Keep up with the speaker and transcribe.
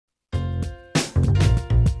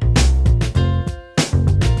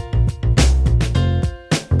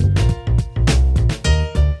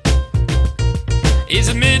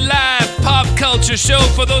culture show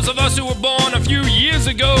for those of us who were born a few years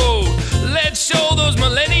ago. Let's show those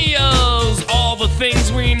millennials all the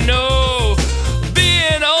things we know.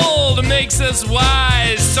 Being old makes us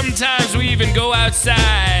wise. Sometimes we even go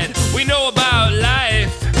outside. We know about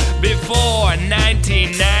life before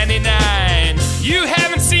 1999. You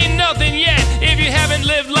haven't seen nothing yet if you haven't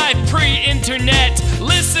lived life pre-internet.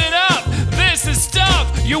 Listen up, this is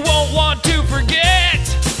stuff you won't want to forget.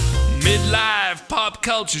 Midlife Pop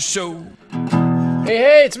Culture Show.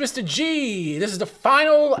 Hey, it's Mr. G. This is the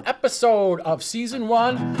final episode of Season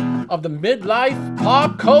 1 of the Midlife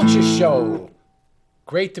Pop Culture Show.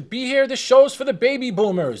 Great to be here. This show's for the baby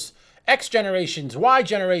boomers, X generations, Y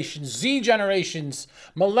generations, Z generations,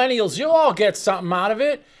 millennials. You'll all get something out of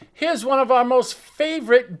it. Here's one of our most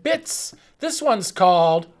favorite bits. This one's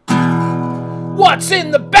called What's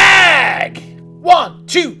in the Bag? 1,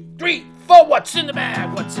 2, 3, 4. What's in the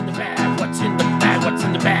bag? What's in the bag? What's in the bag? What's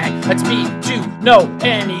in the bag? That's me to know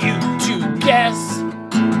and you to guess.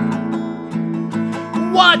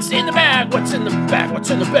 What's in the bag? What's in the bag? What's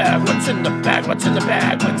in the bag? What's in the bag? What's in the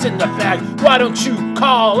bag? What's in the bag? Why don't you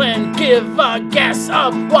call and give a guess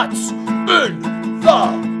of what's in the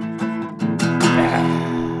bag?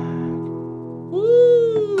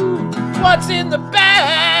 Woo! What's in the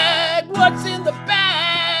bag? What's in the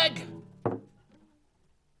bag?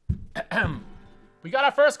 We got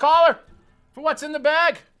our first caller for What's in the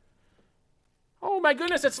Bag. Oh my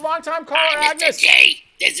goodness, it's longtime caller Hi, Agnes. Mr. G.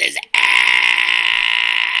 This is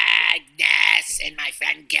Agnes and my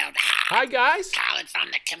friend Gilda. Hi guys. Calling from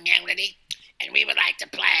the community, and we would like to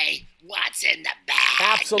play What's in the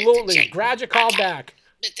Bag. Absolutely. Mr. G. Glad you called Okay. back.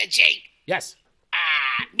 Mr. G, Yes.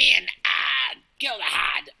 me and Gilda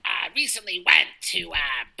recently went to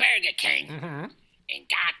Burger King and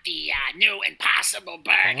got the new Impossible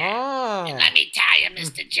Burger. Oh. And let me tell you,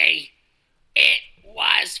 Mr. G, it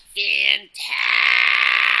was fantastic.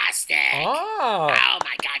 Oh. Oh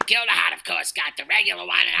my God, Gilda, of course, got the regular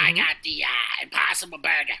one, and I got the Impossible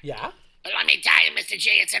Burger. Yeah. But let me tell you, Mr.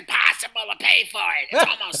 G, it's impossible to pay for it. It's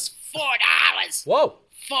almost $4 Whoa.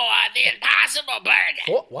 for the Impossible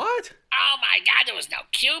Burger. What? Oh my God, there was no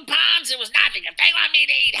coupons. There was nothing. If they want me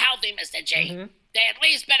to eat healthy, Mr. G, they at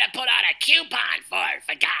least better put out a coupon for it,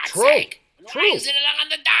 for God's sake. Why isn't it on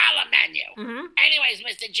the dollar menu? Anyways,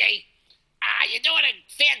 Mr. G, you're doing a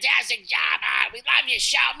fantastic job. We love your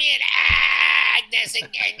show. Me and Agnes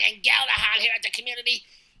and Gilda here at the community,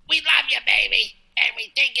 we love you, baby, and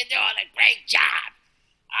we think you're doing a great job.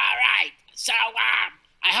 All right, so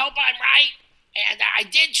I hope I'm right, and I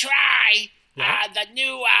did try the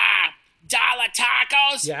new dollar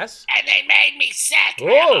tacos. Yes. And they made me sick. I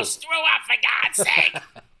Oh. almost threw up, for God's sake.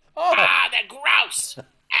 Oh. They're gross.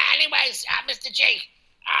 Anyways, Mr. G,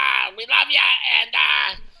 we love you, and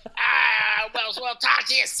we'll talk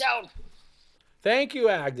to you soon. Thank you,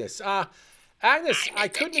 Agnes. Agnes, I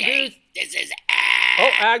Mr. couldn't G, agree with... This is Oh,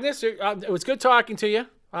 Agnes, it was good talking to you.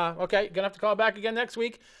 Okay, gonna have to call back again next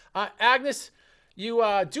week. Agnes, you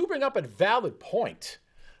do bring up a valid point.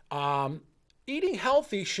 Eating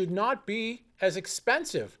healthy should not be as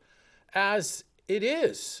expensive as it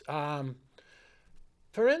is.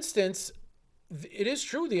 For instance, it is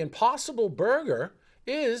true the Impossible Burger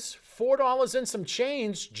is $4 and some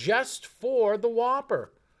change just for the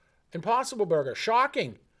Whopper. Impossible Burger,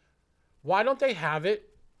 shocking. Why don't they have it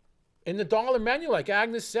in the dollar menu like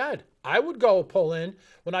Agnes said? I would go pull in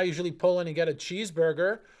when I usually pull in and get a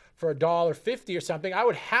cheeseburger for $1.50 or something. I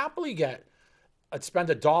would happily I'd spend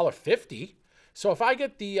 $1.50. So if I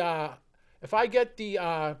get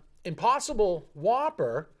the Impossible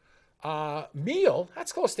Whopper meal,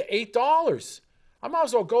 that's close to $8. I might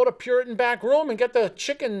as well go to Puritan Back Room and get the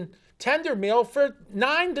chicken tender meal for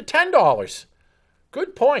 $9 to $10.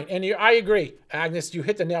 Good point. And I agree, Agnes, you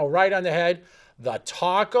hit the nail right on the head. The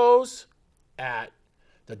tacos at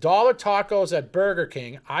the dollar tacos at Burger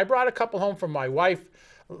King. I brought a couple home from my wife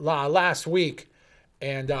last week,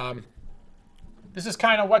 and this is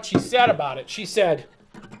kind of what she said about it. She said,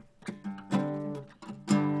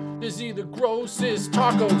 "These are the grossest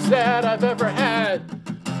tacos that I've ever had.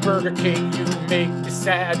 Burger King, you make me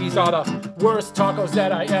sad. These are the worst tacos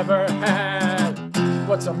that I ever had.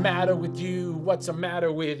 What's the matter with you? What's the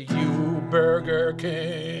matter with you, Burger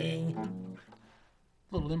King?"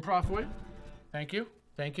 Little improv for you. Thank you.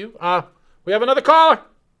 Thank you. We have another caller.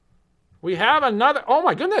 Oh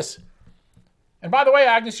my goodness. And by the way,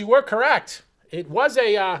 Agnes, you were correct. It was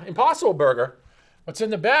a Impossible Burger. What's in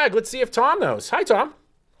the bag? Let's see if Tom knows. Hi, Tom.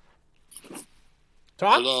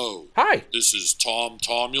 Tom? Hello. Hi. This is Tom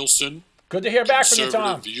Tomulson, Good to hear back from you,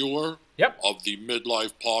 Tom. conservative viewer Yep. of the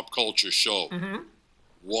Midlife Pop Culture Show.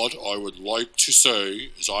 What I would like to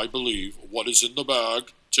say is I believe what is in the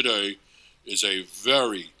bag today is a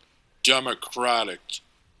very democratic,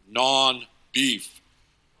 non-beef,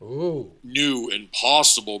 new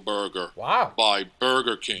Impossible Burger by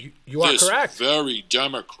Burger King. You are correct. This very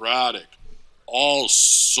democratic, all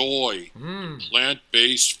soy,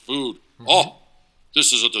 plant-based food. Oh,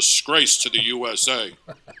 this is a disgrace to the USA.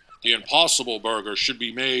 The Impossible Burger should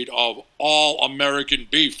be made of all American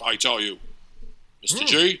beef, I tell you. Mr.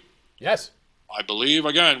 G? Yes. I believe,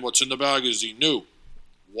 again, what's in the bag is the new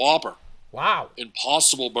Whopper. Wow.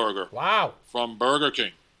 Impossible Burger. Wow. From Burger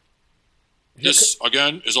King. This,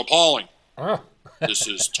 again, is appalling. This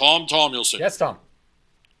is Tom Tomulson. Yes, Tom.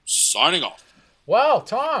 Signing off. Well,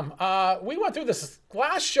 Tom, we went through this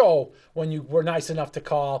last show when you were nice enough to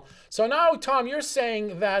call. So now, Tom, you're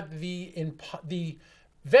saying that the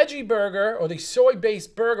veggie burger or the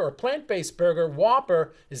soy-based burger or plant-based burger,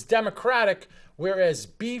 Whopper, is Democratic, whereas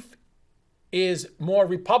beef is more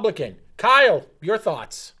Republican. Kyle, your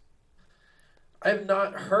thoughts? I've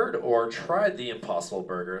not heard or tried the Impossible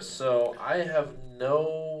Burger, so I have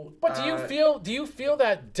no. But do you feel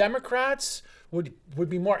that Democrats would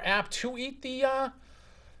be more apt to eat the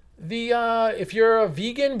if you're a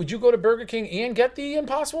vegan, would you go to Burger King and get the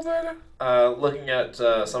Impossible Burger? Looking at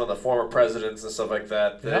some of the former presidents and stuff like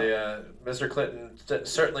that, Mr. Clinton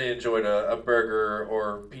certainly enjoyed a burger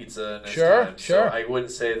or pizza in his time. Sure. So I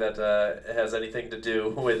wouldn't say that it has anything to do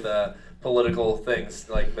with political things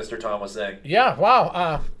like Mr. Tom was saying. Yeah,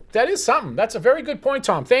 wow. That is something. That's a very good point,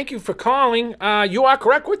 Tom. Thank you for calling. You are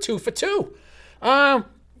correct with 2 for 2.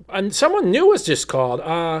 And someone new has just called.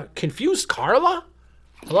 Confused Carla?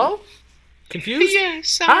 Hello? Confused?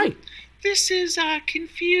 Yes. Hi. This is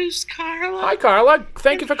Confused Carla. Hi, Carla.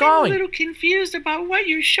 Thank you for calling. I'm a little confused about what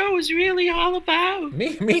your show is really all about.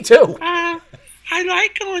 Me too. I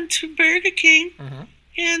like going to Burger King,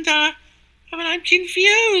 and I'm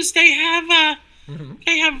confused. They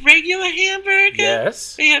have regular hamburger.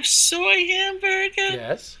 Yes. They have soy hamburger.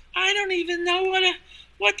 Yes. I don't even know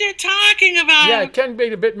what they're talking about. Yeah, it can be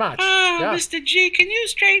a bit much. Oh, yeah. Mr. G, can you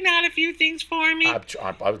straighten out a few things for me? I would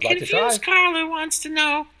like to try. Confused Carla wants to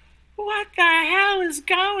know, what the hell is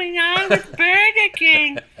going on with Burger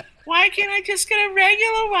King? Why can't I just get a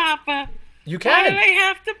regular Whopper? You can. Why do they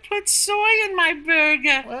have to put soy in my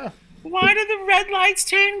burger? Well, why do the red lights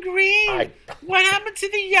turn green? What happened to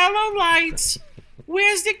the yellow lights?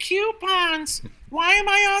 Where's the coupons? Why am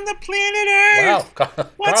I on the planet Earth? Wow.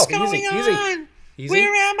 What's Carl, going on? Easy.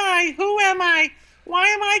 Where am I? Who am I? Why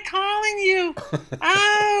am I calling you?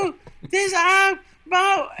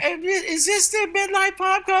 Is this the Midlife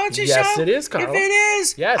Pop Culture show? Yes, it is, Carla. If it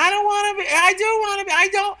is, yes. I don't want to be. I do want to be. I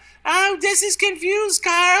don't. Oh, this is Confused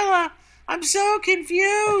Carla. I'm so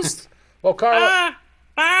confused. Well, Carla.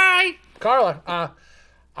 Bye. Carla,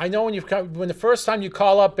 I know when the first time you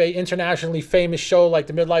call up a internationally famous show like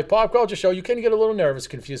the Midlife Pop Culture Show, you can get a little nervous,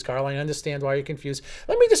 confused, Carla. I understand why you're confused.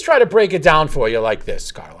 Let me just try to break it down for you like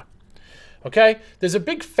this, Carla. Okay? There's a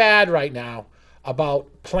big fad right now about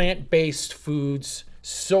plant-based foods,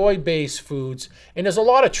 soy-based foods, and there's a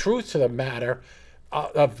lot of truth to the matter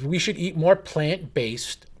of we should eat more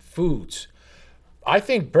plant-based foods. I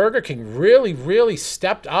think Burger King really, really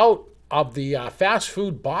stepped out of the fast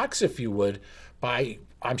food box, if you would,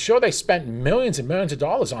 I'm sure they spent millions and millions of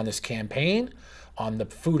dollars on this campaign, on the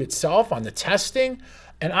food itself, on the testing,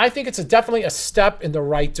 and I think it's definitely a step in the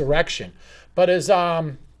right direction. But as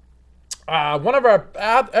one of our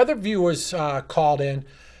other viewers called in,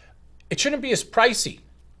 it shouldn't be as pricey,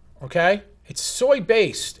 okay? It's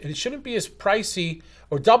soy-based, and it shouldn't be as pricey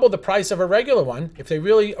or double the price of a regular one if they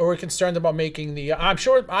really are concerned about making the... I'm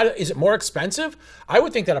sure, is it more expensive? I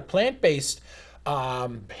would think that a plant-based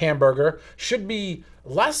hamburger should be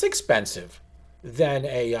less expensive than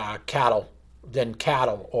cattle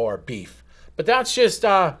or beef. But that's just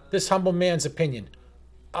this humble man's opinion.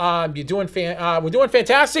 We're doing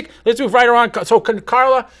fantastic. Let's move right around. So,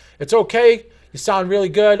 Carla, it's okay. You sound really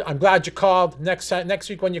good. I'm glad you called. Next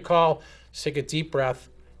week when you call, just take a deep breath,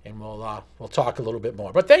 and we'll talk a little bit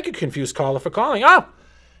more. But thank you, Confused Carla, for calling. Oh,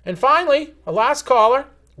 and finally, a last caller,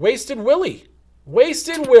 Wasted Willie.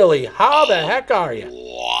 Wasted Willie, how the heck are you?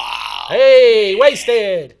 Wow. Hey,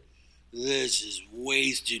 Wasted. This is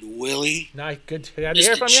Wasted Willie. Nice, good to hear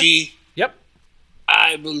from you. Mr. G, yep.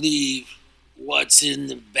 I believe what's in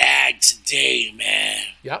the bag today, man,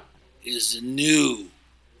 yep, is a new,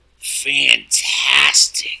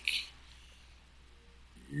 fantastic,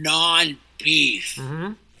 non-beef,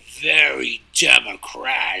 very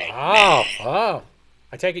democratic, Oh.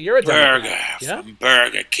 I take it you're a burger yeah? from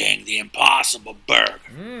Burger King, the Impossible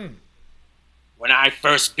Burger. When I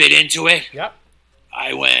first bit into it, yep,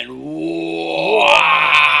 I went, wow.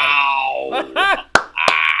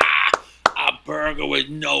 A burger with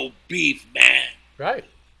no beef, man. Right.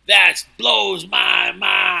 That blows my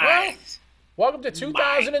mind. Welcome to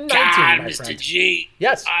 2019, God, my Mr. friend. G.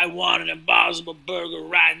 Yes. I want an Impossible Burger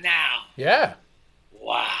right now. Yeah.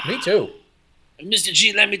 Wow. Me too. And Mr.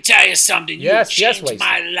 G, let me tell you something. Yes, You yes, changed Lacey.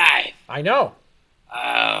 my life. I know.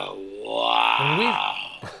 Oh, wow.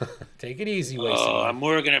 Take it easy, Lacey. Oh, I'm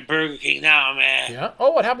working at Burger King now, man. Yeah.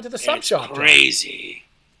 Oh, what happened to the sub It's shop? crazy.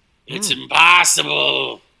 It's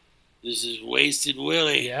impossible. This is Wasted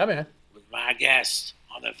Willie Yeah, man. with my guest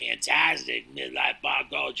on the fantastic Midlife Pop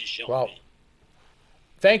Culture Show. Well, man.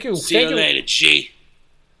 thank you. See Thank you later, G.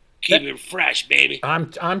 Keep it fresh, baby.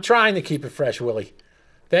 I'm trying to keep it fresh, Willie.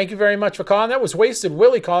 Thank you very much for calling. That was Wasted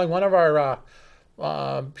Willie calling, one of our.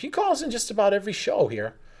 He calls in just about every show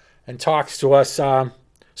here, and talks to us.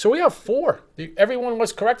 So we have 4. Everyone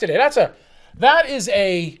was correct today. That is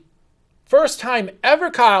a first time ever,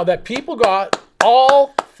 Kyle, that people got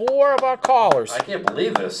all 4 of our callers. I can't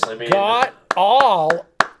believe this. I mean, Got all.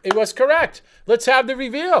 It was correct. Let's have the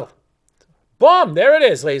reveal. Boom. There it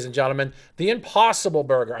is, ladies and gentlemen. The Impossible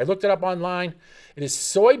Burger. I looked it up online. It is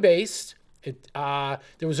soy-based. There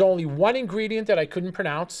was only one ingredient that I couldn't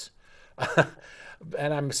pronounce.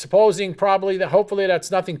 And I'm supposing hopefully that's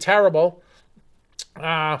nothing terrible.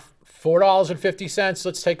 $4.50.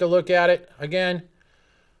 Let's take a look at it again.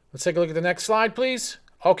 Let's take a look at the next slide, please.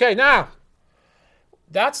 Okay, now,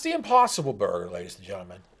 that's the Impossible Burger, ladies and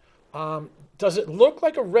gentlemen. Does it look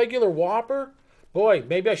like a regular Whopper? Boy,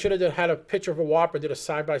 maybe I should have had a picture of a Whopper, did a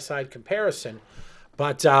side-by-side comparison.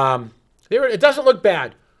 But it doesn't look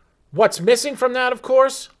bad. What's missing from that, of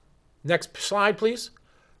course? Next slide, please.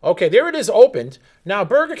 Okay, there it is opened. Now,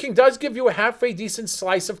 Burger King does give you a halfway decent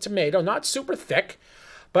slice of tomato, not super thick.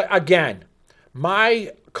 But again,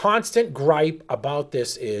 my constant gripe about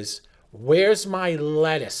this is, where's my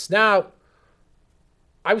lettuce? Now,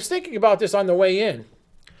 I was thinking about this on the way in.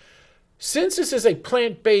 Since this is a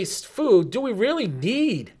plant-based food, do we really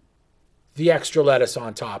need the extra lettuce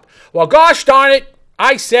on top? Well, gosh darn it,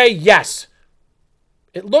 I say yes.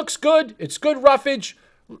 It looks good. It's good roughage.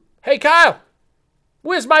 Hey, Kyle,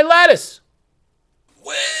 where's my lettuce?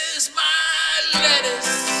 Where's my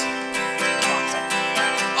lettuce?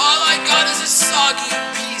 All I got is a soggy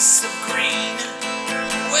piece of green.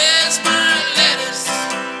 Where's my lettuce?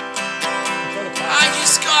 I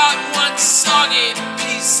just got one soggy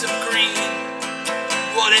piece of green.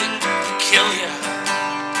 Would it kill you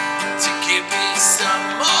to give me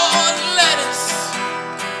some more lettuce?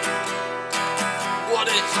 Would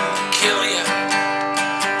it kill you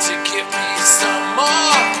to give me some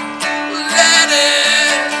more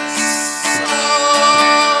lettuce?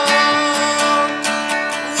 Oh,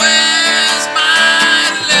 where's my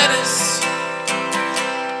lettuce?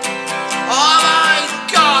 All I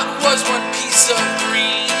got was one piece of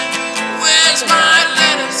green. Where's my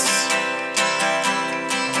lettuce?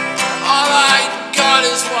 All I got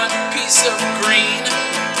is one piece of green.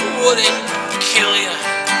 Would it kill you?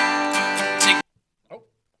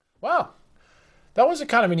 Wow, that was a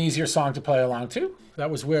kind of an easier song to play along to.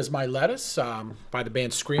 That was Where's My Lettuce by the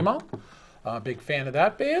band Screamo. Big fan of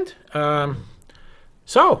that band.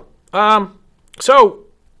 So I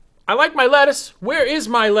like my lettuce. Where is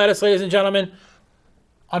my lettuce, ladies and gentlemen?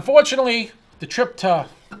 Unfortunately, the trip to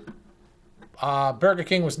Burger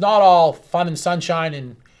King was not all fun and sunshine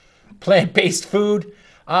and plant-based food.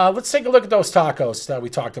 Let's take a look at those tacos that we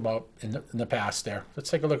talked about in the past there.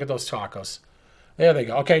 Let's take a look at those tacos. There they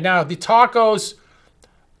go. Okay, now the tacos,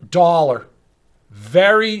 $1.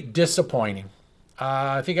 Very disappointing.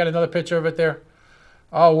 I think I got another picture of it there.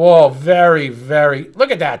 Oh, whoa, very, very.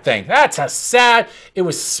 Look at that thing. That's a sad. It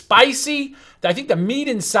was spicy. I think the meat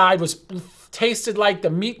inside tasted like the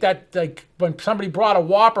meat that, like, when somebody brought a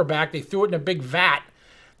Whopper back, they threw it in a big vat.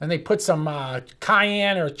 And they put some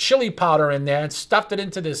cayenne or chili powder in there and stuffed it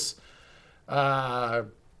into this.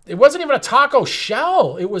 It wasn't even a taco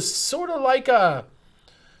shell. It was sort of like a,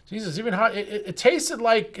 Jesus, even hard. It tasted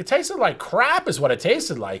like crap is what it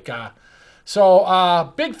tasted like.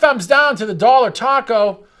 So big thumbs down to the $1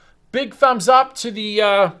 taco. Big thumbs up to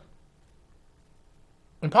the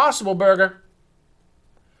Impossible Burger.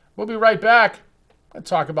 We'll be right back. I'll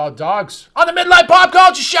talk about dogs on the Midlife Pop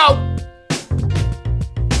Culture Show.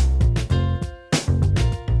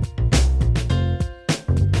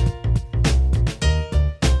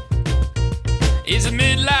 Is a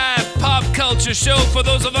midlife pop culture show for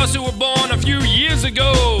those of us who were born a few years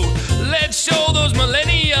ago. Let's show those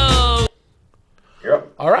millennials.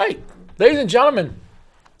 Yep. All right, ladies and gentlemen,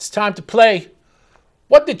 it's time to play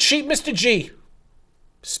What Did Cheap Mr. G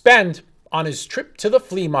Spend on his trip to the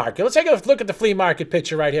flea market. Let's take a look at the flea market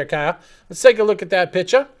picture right here, Kyle. Let's take a look at that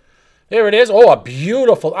picture. There it is. Oh, a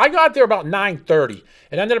beautiful. I got there about 9:30.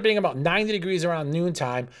 It ended up being about 90 degrees around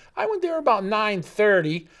noontime. I went there about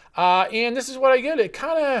 9:30, and this is what I get. It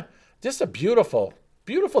kind of just a beautiful,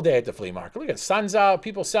 beautiful day at the flea market. Look at the sun's out,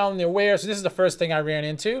 people selling their wares. So this is the first thing I ran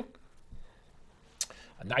into.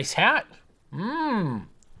 A nice hat.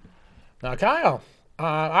 Now, Kyle,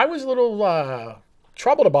 I was a little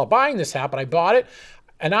troubled about buying this hat, but I bought it,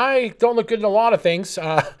 and I don't look good in a lot of things.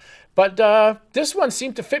 But this one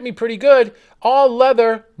seemed to fit me pretty good. All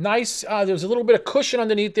leather, nice. There's a little bit of cushion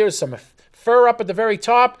underneath. There's some fur up at the very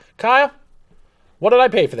top. Kyle, what did I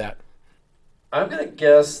pay for that? I'm going to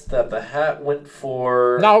guess that the hat went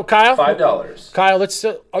for Kyle, $5. Kyle, let's...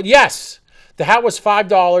 yes, the hat was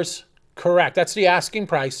 $5. Correct. That's the asking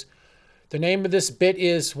price. The name of this bit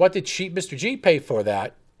is, what did Mr. G pay for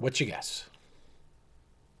that? What's your guess?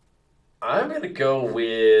 I'm going to go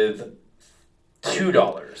with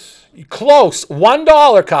 $2. Close.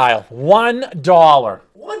 $1, Kyle. $1. $1?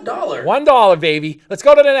 $1, baby. Let's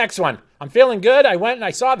go to the next one. I'm feeling good. I went and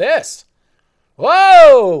I saw this.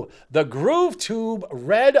 Whoa! The Groove Tube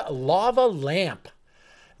Red Lava Lamp.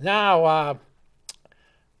 Now,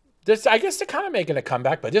 this, I guess they're kind of making a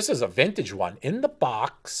comeback, but this is a vintage one in the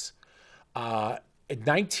box. Circa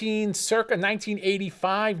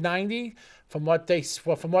 1985, 90. From what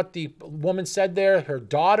the woman said there, her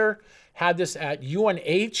daughter had this at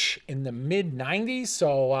UNH in the mid-90s.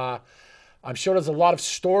 So I'm sure there's a lot of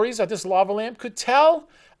stories that this lava lamp could tell.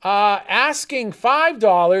 Asking $5,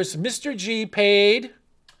 Mr. G paid.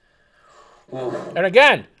 And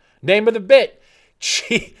again, name of the bit.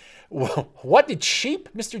 What did cheap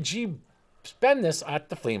Mr. G spend this at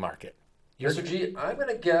the flea market? Mr. G, I'm going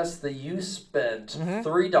to guess that you spent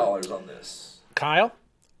 $3 on this. Kyle?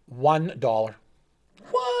 $1.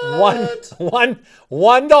 What?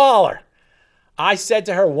 $1. I said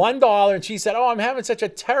to her $1, and she said, "Oh, I'm having such a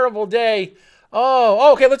terrible day."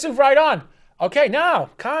 Oh, okay, let's move right on. Okay, now,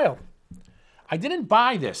 Kyle, I didn't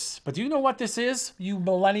buy this, but do you know what this is, you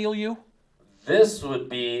millennial you? This would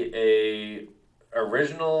be a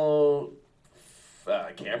original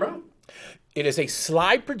camera? It is a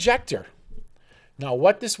slide projector. Now,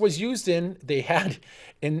 what this was used in, they had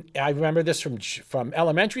I remember this from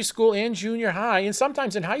elementary school and junior high, and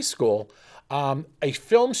sometimes in high school, a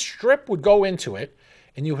film strip would go into it,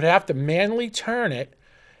 and you would have to manually turn it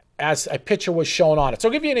as a picture was shown on it. So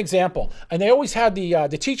I'll give you an example. And they always had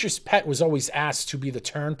the teacher's pet was always asked to be the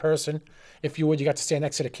turn person. If you would, you got to stand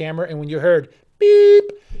next to the camera, and when you heard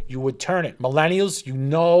beep, you would turn it. Millennials, you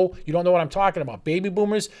don't know what I'm talking about. Baby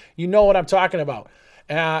boomers, you know what I'm talking about.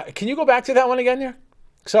 Can you go back to that one again there?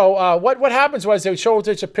 So what happens was they would show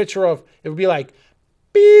us a picture of, it would be like,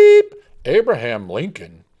 beep, Abraham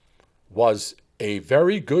Lincoln was a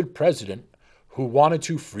very good president who wanted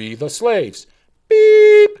to free the slaves.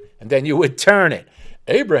 Beep. And then you would turn it.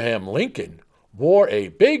 Abraham Lincoln wore a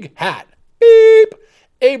big hat. Beep.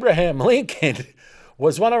 Abraham Lincoln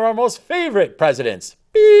was one of our most favorite presidents.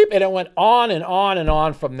 Beep. And it went on and on and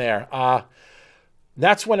on from there.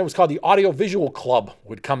 That's when it was called the Audiovisual Club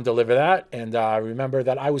would come deliver that. And I remember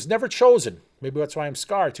that I was never chosen. Maybe that's why I'm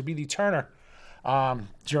scarred, to be the turner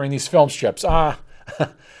during these film strips.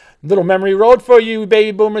 Little memory road for you,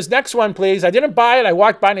 baby boomers. Next one, please. I didn't buy it. I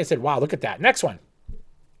walked by and I said, wow, look at that. Next one.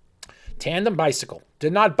 Tandem bicycle.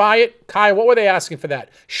 Did not buy it. Kai, what were they asking for that?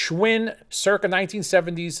 Schwinn, circa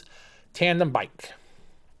 1970s tandem bike.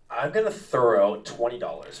 I'm going to throw out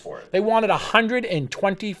 $20 for it. They wanted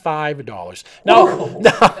 $125. Now,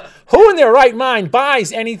 who in their right mind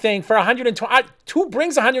buys anything for $120? Who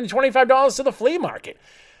brings $125 to the flea market?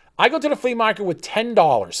 I go to the flea market with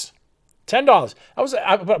 $10. $10.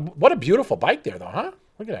 What a beautiful bike there, though, huh?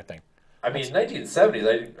 Look at that thing. I mean,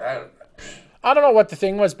 1970s, I don't know what the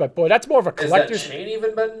thing was, but boy, that's more of a collector's. Has that chain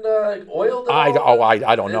even been oiled at all?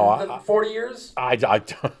 I don't know. 40 years?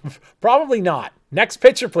 Probably not. Next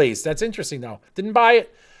picture, please. That's interesting, though. Didn't buy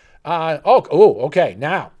it. Okay.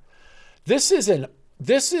 Now, this is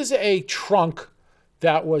a trunk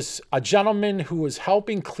that was a gentleman who was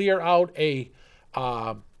helping clear out a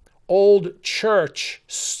old church /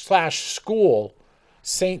 school,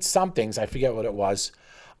 Saint Somethings. I forget what it was.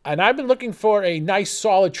 And I've been looking for a nice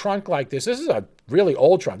solid trunk like this. This is a really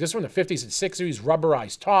old trunk. This is from the 50s and 60s,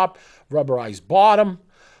 rubberized top, rubberized bottom.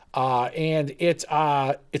 And it's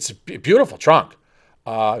a beautiful trunk.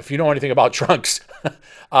 If you know anything about trunks.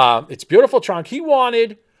 It's a beautiful trunk. He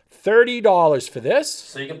wanted $30 for this.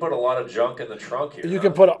 So you can put a lot of junk in the trunk here. You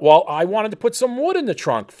can put, I wanted to put some wood in the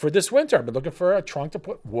trunk for this winter. I've been looking for a trunk to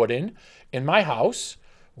put wood in my house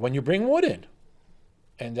when you bring wood in.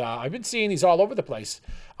 And I've been seeing these all over the place.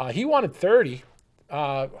 He wanted $30.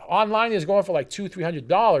 Online is going for like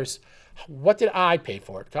 $200-$300. What did I pay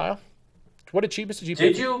for it, Kyle? What the cheapest did you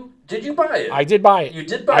pay? Did you buy it? I did buy it. You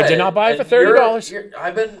did buy it. I did not buy it for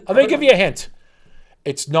 $30. Let me give you a hint.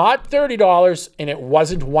 It's not $30, and it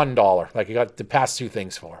wasn't $1 like you got the past two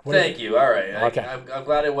things for. Thank you. All right. Okay. I'm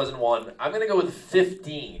glad it wasn't $1. I'm going to go with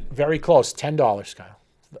 $15. Very close. $10, Kyle.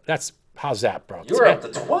 How's that, bro? You were up to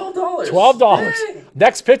 $12. $12. Dang.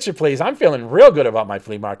 Next picture, please. I'm feeling real good about my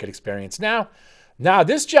flea market experience. Now,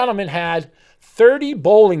 this gentleman had 30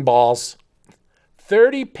 bowling balls,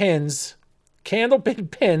 30 pins,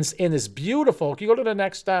 candlepin pins in this beautiful. Can you go to the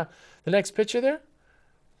next picture there?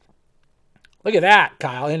 Look at that,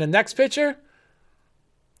 Kyle. In the next picture.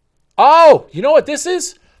 Oh, you know what this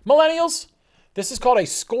is, millennials? This is called a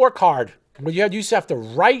scorecard. Where you used to have to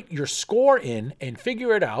write your score in and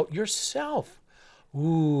figure it out yourself.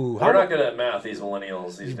 Ooh, we're not good at math, these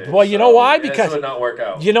millennials these days. Well, you know why? Because this would not work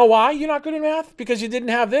out. You know why you're not good at math? Because you didn't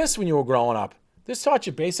have this when you were growing up. This taught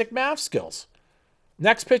you basic math skills.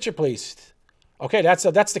 Next picture, please. Okay, that's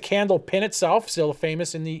the candle pin itself, still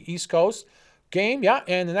famous in the East Coast game. Yeah,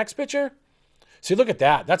 and the next picture. See, look at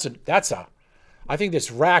that. I think this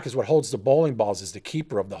rack is what holds the bowling balls, is the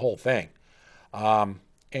keeper of the whole thing.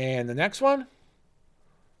 And the next one,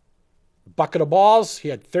 bucket of balls. He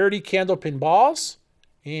had 30 candlepin balls.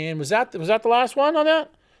 And was that the last one on that?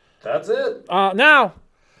 That's it. Now,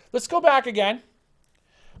 let's go back again.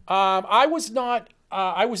 I was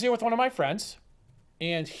there with one of my friends,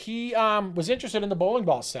 and he was interested in the bowling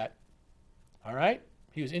ball set. All right?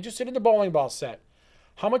 He was interested in the bowling ball set.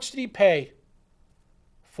 How much did he pay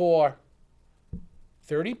for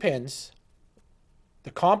 30 pins,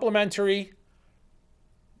 the complimentary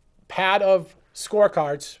pad of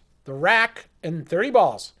scorecards, the rack, and 30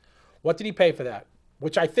 balls? What did he pay for that?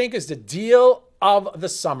 Which I think is the deal of the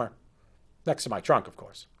summer. Next to my trunk, of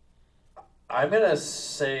course. I'm going to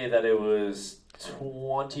say that it was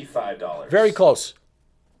 $25. Very close.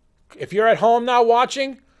 If you're at home now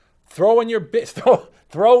watching, throw in your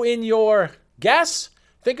guess.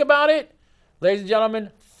 Think about it. Ladies and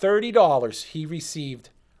gentlemen, $30 he received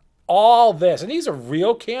all this. And these are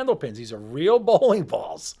real candle pins. These are real bowling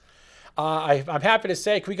balls. I'm happy to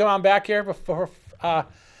say, can we come on back here before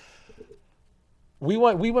we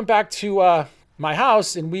went back to my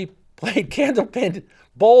house and we played candlepin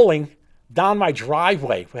bowling down my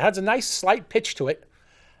driveway. It has a nice slight pitch to it,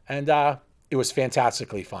 and it was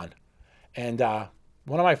fantastically fun. And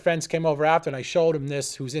one of my friends came over after, and I showed him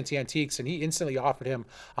this, who's into antiques, and he instantly offered him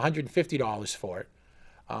 $150 for it.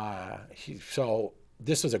 So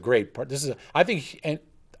this was a great part. I think, and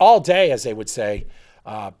all day, as they would say,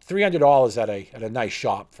 $300 at a nice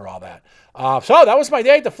shop for all that. So that was my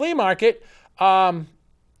day at the flea market.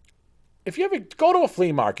 If you ever go to a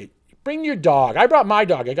flea market, bring your dog. I brought my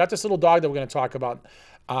dog. I got this little dog that we're going to talk about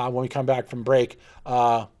when we come back from break.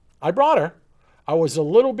 I brought her. I was a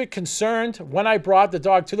little bit concerned when I brought the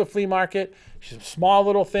dog to the flea market. She's a small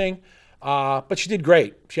little thing, but she did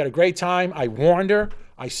great. She had a great time. I warned her.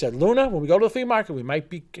 I said, Luna, when we go to the flea market, we might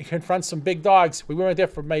be confront some big dogs. We went there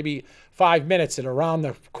for maybe 5 minutes, and around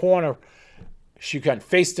the corner, she got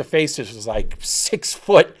face to face. This was like 6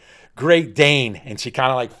 foot Great Dane, and she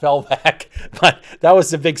kind of like fell back. But that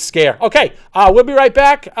was the big scare. Okay, we'll be right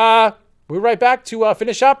back. We'll be right back to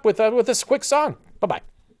finish up with this quick song. Bye-bye.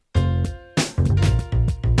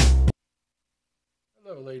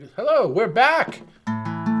 Hello, ladies. Hello, we're back.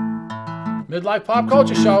 Midlife Pop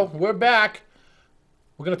Culture Show. We're back.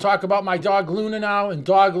 We're going to talk about my dog Luna now and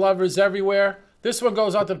dog lovers everywhere. This one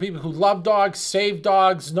goes out to people who love dogs, save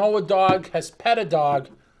dogs, know a dog, has pet a dog.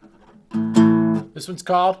 This one's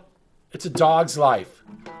called It's a Dog's Life.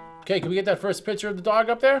 Okay, can we get that first picture of the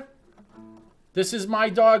dog up there? This is my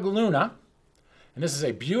dog Luna. And this is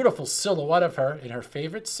a beautiful silhouette of her in her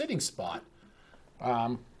favorite sitting spot.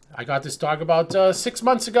 I got this dog about 6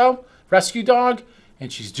 months ago, rescue dog,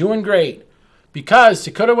 and she's doing great. Because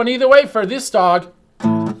it could have went either way for this dog.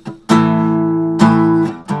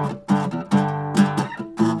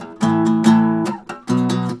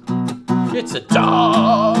 It's a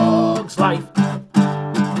dog's life.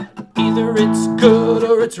 Either it's good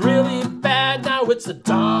or it's really bad. Now it's a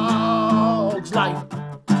dog's life.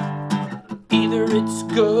 Either it's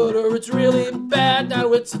good or it's really bad.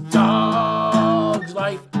 Now it's a dog's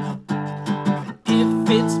life. If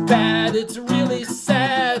it's bad, it's really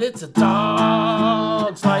sad. It's a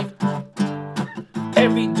dog's life.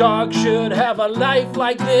 Every dog should have a life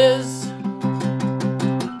like this.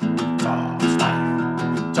 Dog's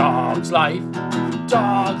life. Dog's life.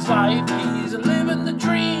 Dog's life. He's living the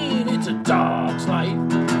dream. It's a dog's life.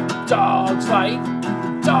 Dog's life.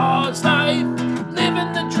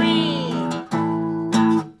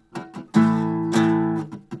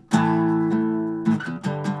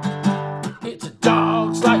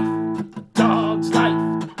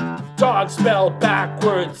 spelled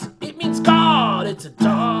backwards. It means God. It's a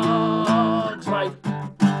dog's life.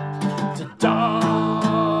 It's a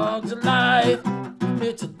dog's life.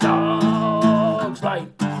 It's a dog's life.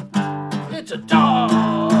 It's a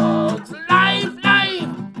dog's life,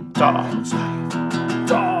 Dog's life.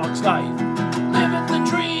 Dog's life. Living the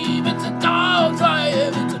dream. It's a dog's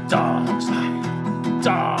life. It's a dog's life.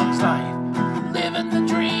 Dog's life. Living the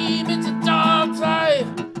dream. It's a dog's life.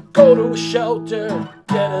 Go to a shelter.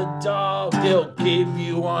 Get a dog. They'll give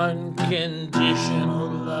you unconditional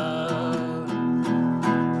love.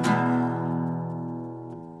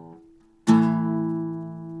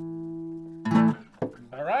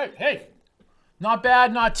 All right. Hey, not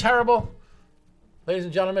bad, not terrible. Ladies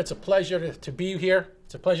and gentlemen, it's a pleasure to be here.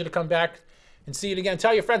 It's a pleasure to come back and see it again.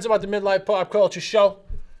 Tell your friends about the Midlife Pop Culture Show.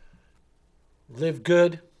 Live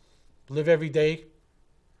good. Live every day.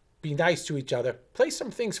 Be nice to each other. Play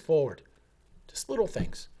some things forward. Just little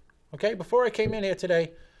things. Okay? Before I came in here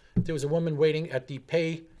today, there was a woman waiting at the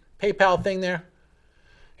PayPal thing there.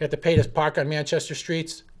 You had to pay to park on Manchester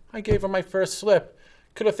streets. I gave her my first slip.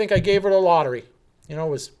 Could have think I gave her the lottery. You know,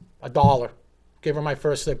 it was $1. Gave her my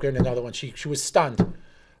first slip, gave her another one. She was stunned.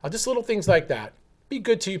 Just little things like that. Be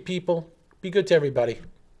good to you people. Be good to everybody.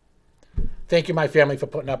 Thank you, my family, for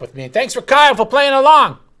putting up with me. And thanks for Kyle for playing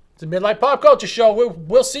along. It's the Midlife Pop Culture Show.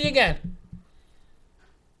 We'll see you again.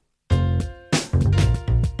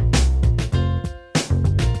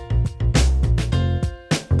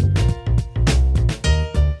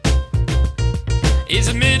 It's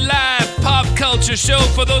a Midlife Pop Culture Show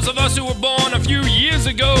for those of us who were born a few years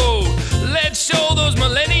ago. Let's show those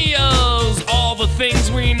millennials all the things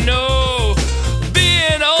we know.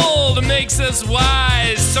 Being old makes us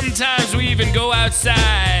wise. Sometimes we even go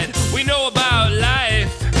outside. We know about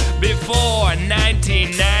life before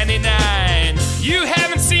 1999. You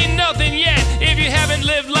haven't seen nothing yet if you haven't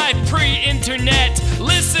lived life pre-internet.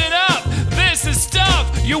 Listen up, this is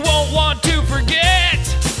stuff you won't want to forget.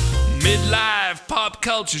 Midlife Pop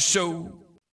Culture Show.